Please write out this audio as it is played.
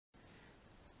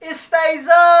It stays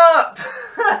up!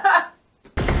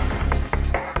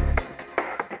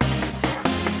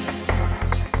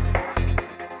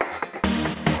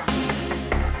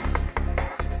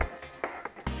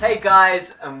 Hey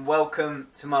guys, and welcome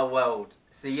to my world.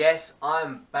 So yes,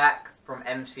 I'm back from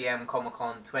MCM Comic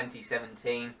Con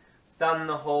 2017. Done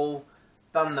the haul,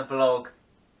 done the vlog.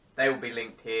 They will be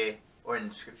linked here or in the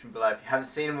description below. If you haven't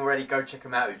seen them already, go check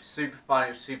them out. It was super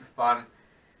fun.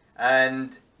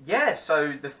 And yeah,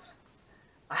 so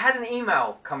I had an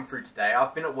email come through today.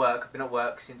 I've been at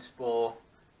work since 4.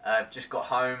 I've just got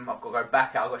home. I've got to go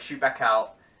back out. I've got to shoot back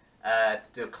out to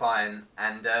do a client,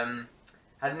 and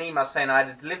had an email saying I had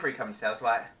a delivery coming today. I was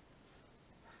like,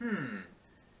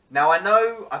 Now I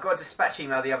know I got a dispatch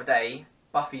email the other day,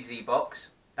 Buffy Z-Box.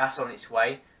 That's on its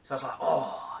way. So I was like,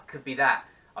 oh, it could be that.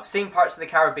 I've seen Pirates of the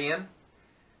Caribbean,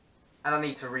 and I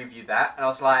need to review that. And I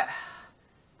was like,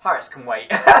 Pirates can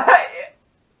wait.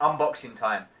 Unboxing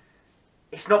time.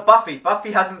 It's not Buffy.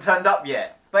 Buffy hasn't turned up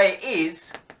yet. But it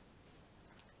is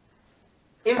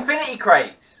Infinity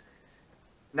Crates.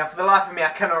 Now, for the life of me, I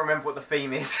cannot remember what the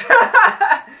theme is.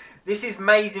 This is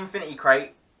May's Infinity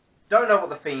Crate. Don't know what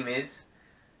the theme is.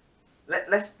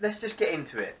 Let's just get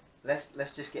into it. Let's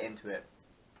just get into it.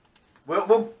 We'll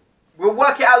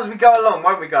work it out as we go along,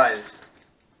 won't we, guys?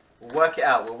 We'll work it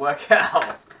out.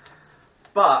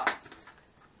 But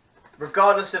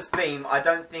regardless of theme, I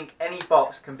don't think any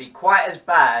box can be quite as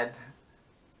bad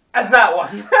as that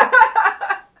one.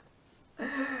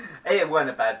 It weren't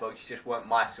a bad box, it just weren't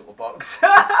my sort of box.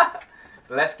 But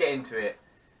let's get into it.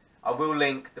 I will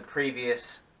link the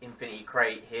previous Infinity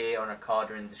Crate here on a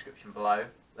card or in the description below.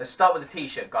 Let's start with the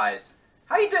t-shirt, guys.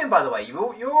 How you doing, by the way? You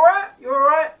alright? You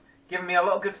alright? Giving me a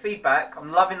lot of good feedback.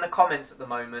 I'm loving the comments at the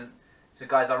moment. So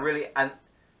guys, and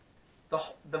the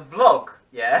vlog,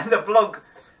 yeah, the vlog.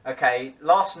 Okay,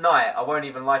 last night, I won't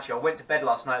even lie to you, I went to bed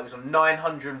last night, it was on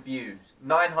 900 views.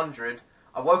 900.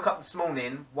 I woke up this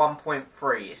morning,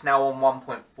 1.3. It's now on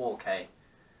 1.4k.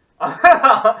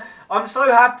 I'm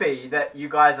so happy that you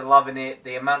guys are loving it.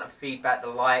 The amount of feedback, the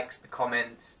likes, the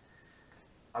comments.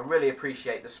 I really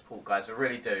appreciate the support, guys. I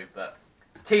really do. But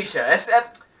t-shirt.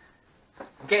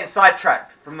 I'm getting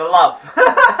sidetracked from the love.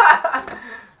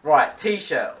 Right,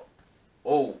 t-shirt.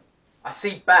 Oh, I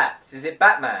see bats. Is it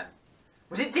Batman?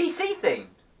 Was it DC themed?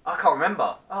 I can't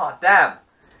remember. Oh, damn.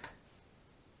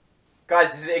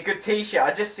 Guys, is it a good t-shirt?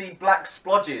 I just see black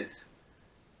splodges.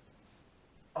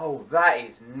 Oh, that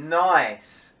is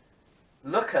nice.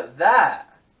 Look at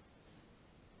that.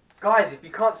 Guys, if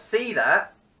you can't see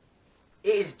that,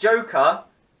 it is Joker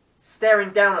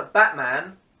staring down at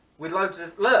Batman with loads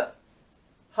of, look,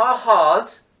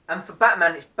 ha-has, and for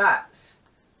Batman it's bats.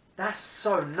 That's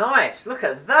so nice. Look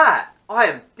at that. I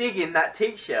am digging that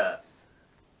t-shirt.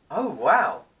 Oh,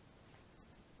 wow.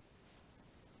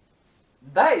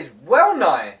 That is well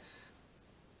nice.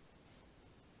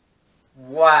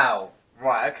 Wow.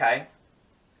 Right, okay.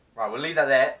 Right, we'll leave that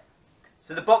there.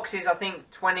 So the box is, I think,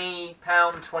 £20,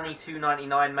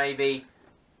 £22.99 maybe.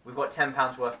 We've got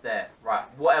 £10 worth there. Right,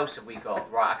 what else have we got?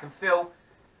 Right, I can feel,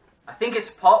 I think it's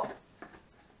a pop.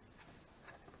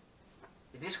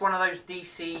 Is this one of those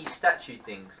DC statue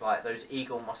things? Like those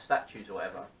Eagle Moss statues or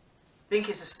whatever? I think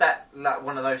it's like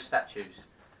one of those statues.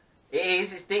 It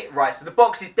is, right, so the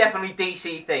box is definitely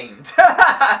DC themed.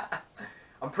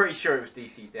 I'm pretty sure it was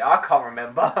DC themed. I can't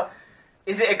remember.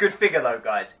 Is it a good figure though,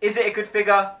 guys? Is it a good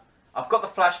figure? I've got the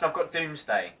Flash and I've got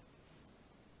Doomsday.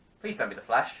 Please don't be the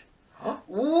Flash.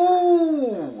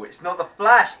 Ooh, it's not the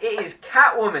Flash. It is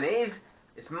Catwoman.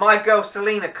 It's my girl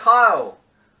Selena Kyle.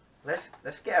 Let's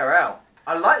get her out.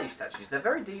 I like these statues. They're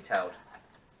very detailed.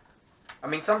 I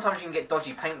mean, sometimes you can get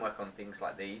dodgy paintwork on things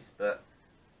like these, but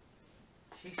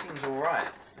she seems alright.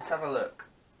 Let's have a look.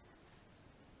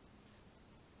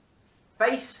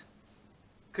 Face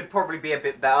could probably be a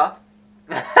bit better.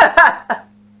 I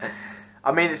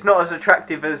mean, it's not as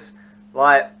attractive as,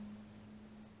 like,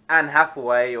 Anne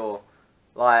Hathaway or,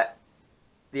 like,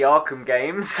 the Arkham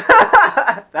games.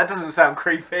 That doesn't sound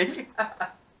creepy.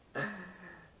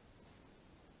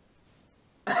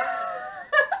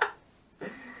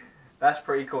 That's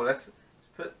pretty cool. Let's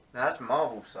put... Now, that's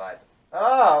Marvel side.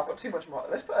 Ah, I've got too much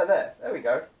Marvel. Let's put her there. There we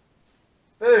go.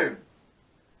 Boom.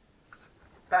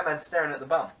 Batman's staring at the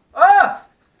bum. Ah!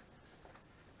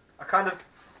 I kind of...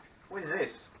 What is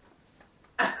this?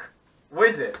 What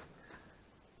is it?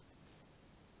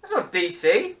 That's not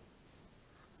DC.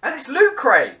 And it's Loot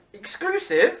Crate.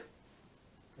 Exclusive.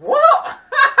 What?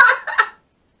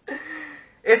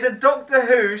 It's a Doctor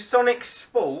Who Sonic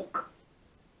Spork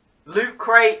Loot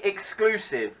Crate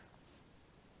exclusive.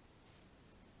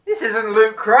 This isn't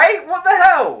Loot Crate. What the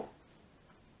hell?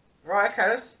 Right, okay,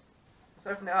 let's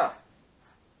open it up.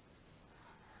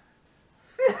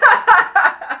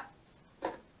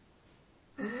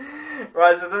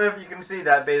 Right, so I don't know if you can see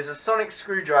that, but it's a sonic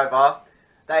screwdriver.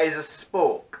 That is a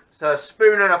spork. So a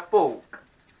spoon and a fork.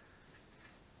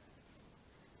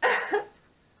 It's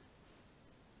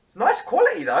nice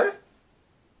quality though.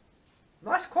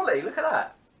 Nice quality, look at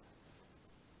that.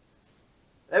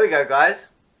 There we go, guys.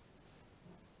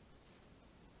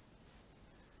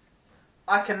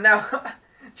 I can now... Do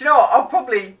you know what?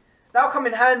 That'll come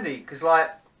in handy, because like,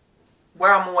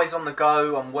 where I'm always on the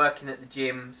go, I'm working at the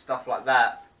gym, stuff like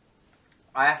that.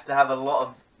 I have to have a lot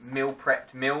of meal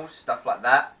prepped meals, stuff like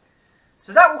that.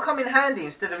 So that will come in handy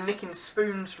instead of nicking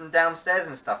spoons from downstairs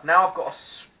and stuff. Now I've got a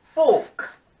spork.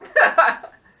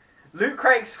 Loot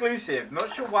Crate exclusive.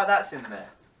 Not sure why that's in there.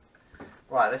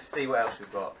 Right, let's see what else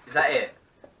we've got. Is that it?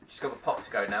 Just got the pop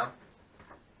to go now.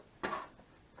 I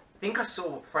think I saw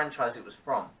what franchise it was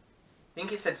from. I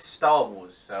think it said Star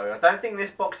Wars, so I don't think this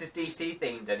box is DC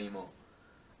themed anymore.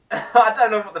 I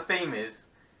don't know what the theme is.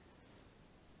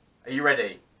 Are you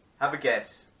ready? Have a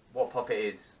guess what pop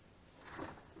it is.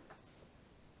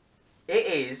 It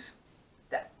is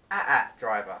the AT-AT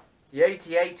driver. The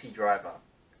AT-AT driver.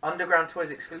 Underground Toys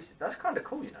exclusive. That's kind of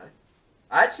cool, you know.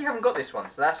 I actually haven't got this one,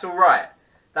 so that's alright.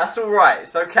 That's alright.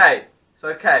 It's okay. It's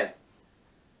okay.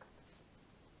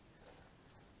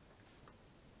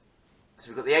 So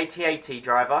we've got the AT-AT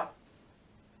driver.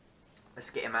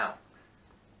 Let's get him out.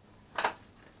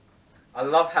 I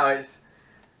love how it's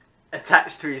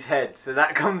attached to his head, so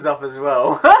that comes up as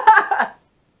well.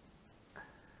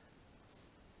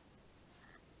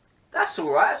 That's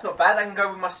alright, that's not bad. I can go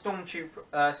with my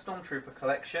Stormtrooper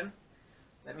collection.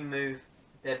 Let me move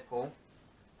Deadpool.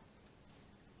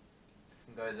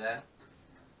 Can go there.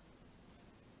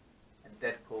 And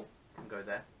Deadpool can go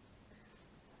there.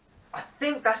 I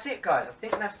think that's it, guys. I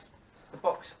think that's the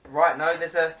box. Right, no,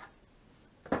 there's a...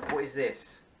 What is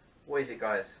this? What is it,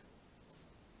 guys?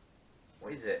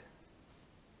 What is it?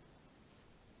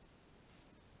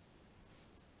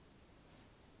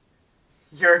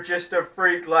 You're just a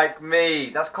freak like me.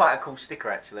 That's quite a cool sticker,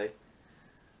 actually.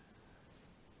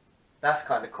 That's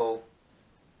kind of cool.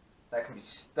 That can be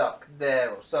stuck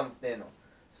there or something, or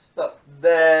stuck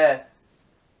there.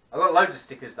 I've got loads of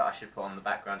stickers that I should put on the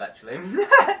background, actually.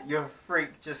 You're a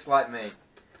freak just like me.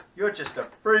 You're just a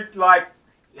freak like...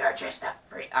 You're just a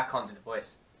freak. I can't do the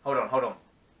voice. Hold on, hold on.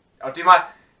 I'll do my...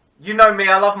 You know me,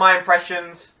 I love my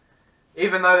impressions.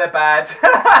 Even though they're bad.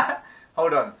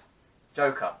 Hold on.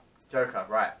 Joker. Joker,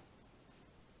 right.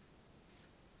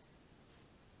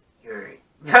 Yuri.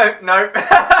 No, no.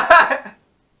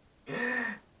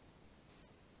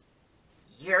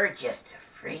 You're just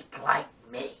a freak like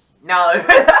me. No.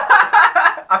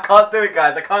 I can't do it,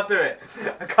 guys. I can't do it.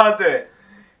 I can't do it.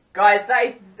 Guys, that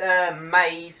is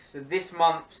May's, so this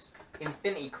month's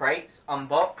Infinity Crates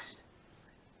unboxed.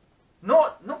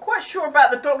 Not quite sure about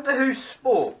the Doctor Who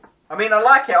spork. I mean, I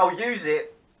like it. I'll use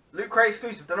it. Loot Crate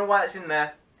exclusive. Don't know why it's in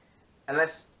there.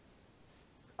 Unless...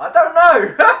 I don't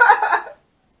know.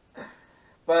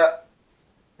 But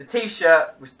the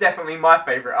t-shirt was definitely my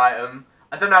favourite item.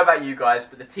 I don't know about you guys,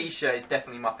 but the t-shirt is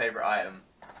definitely my favourite item.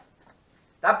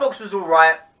 That box was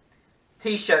alright.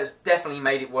 T-shirts definitely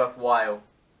made it worthwhile.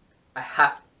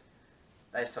 That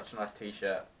is such a nice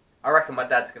t-shirt. I reckon my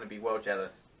dad's going to be well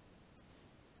jealous.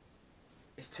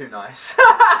 It's too nice.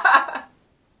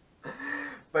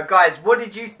 But guys, what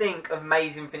did you think of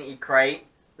May's Infinity Crate?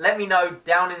 Let me know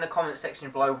down in the comment section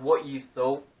below what you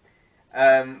thought.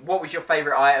 What was your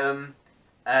favourite item?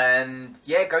 And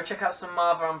yeah, go check out some of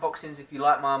my other unboxings if you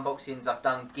like my unboxings. I've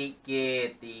done Geek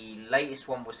Gear. The latest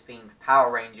one was themed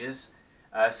Power Rangers.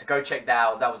 So go check that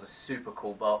out. That was a super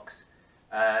cool box.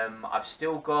 I've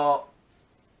still got...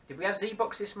 Did we have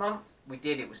Z-Box this month? We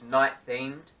did. It was night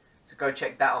themed. So go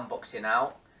check that unboxing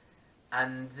out.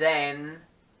 And then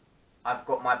I've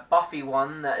got my Buffy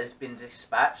one that has been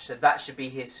dispatched. So that should be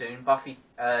here soon. Buffy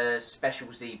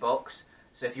special Z-Box.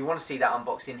 So if you want to see that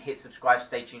unboxing, hit subscribe,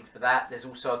 stay tuned for that. There's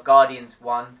also a Guardians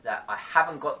one that I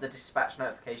haven't got the dispatch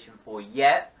notification for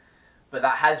yet, but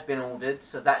that has been ordered,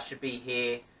 so that should be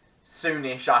here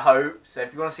soonish, I hope. So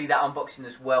if you want to see that unboxing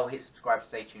as well, hit subscribe,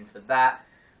 stay tuned for that.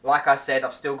 Like I said,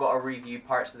 I've still got to review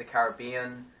Pirates of the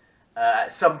Caribbean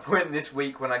at some point this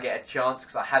week when I get a chance,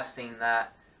 because I have seen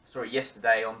that. I saw it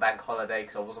yesterday on bank holiday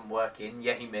because I wasn't working,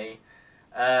 yay me.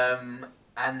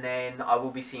 And then I will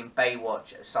be seeing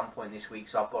Baywatch at some point this week,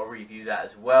 so I've got to review that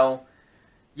as well.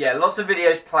 Yeah, lots of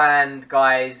videos planned,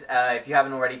 guys. If you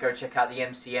haven't already, go check out the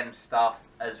MCM stuff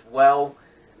as well.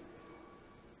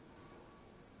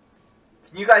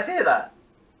 Can you guys hear that?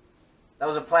 That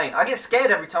was a plane. I get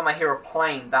scared every time I hear a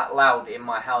plane that loud in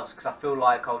my house because I feel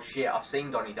like, oh shit, I've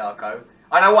seen Donnie Darko.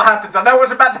 I know what happens. I know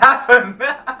what's about to happen.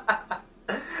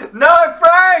 No,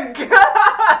 Frank!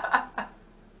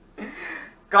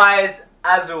 Guys,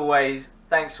 as always,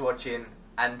 thanks for watching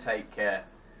and take care.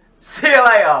 See you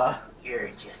later. You're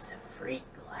just a freak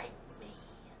like me.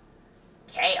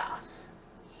 Chaos.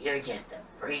 You're just a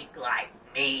freak like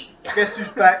me. Guess who's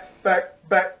back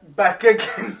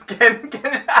again.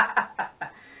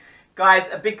 Guys,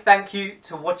 a big thank you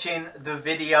to watching the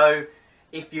video.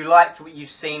 If you liked what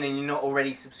you've seen and you're not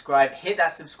already subscribed, hit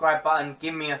that subscribe button,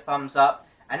 give me a thumbs up.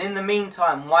 And in the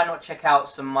meantime, why not check out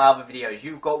some of my other videos?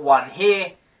 You've got one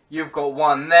here, you've got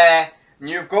one there, and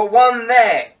you've got one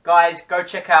there. Guys, go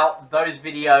check out those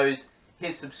videos,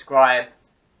 hit subscribe,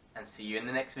 and see you in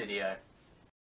the next video.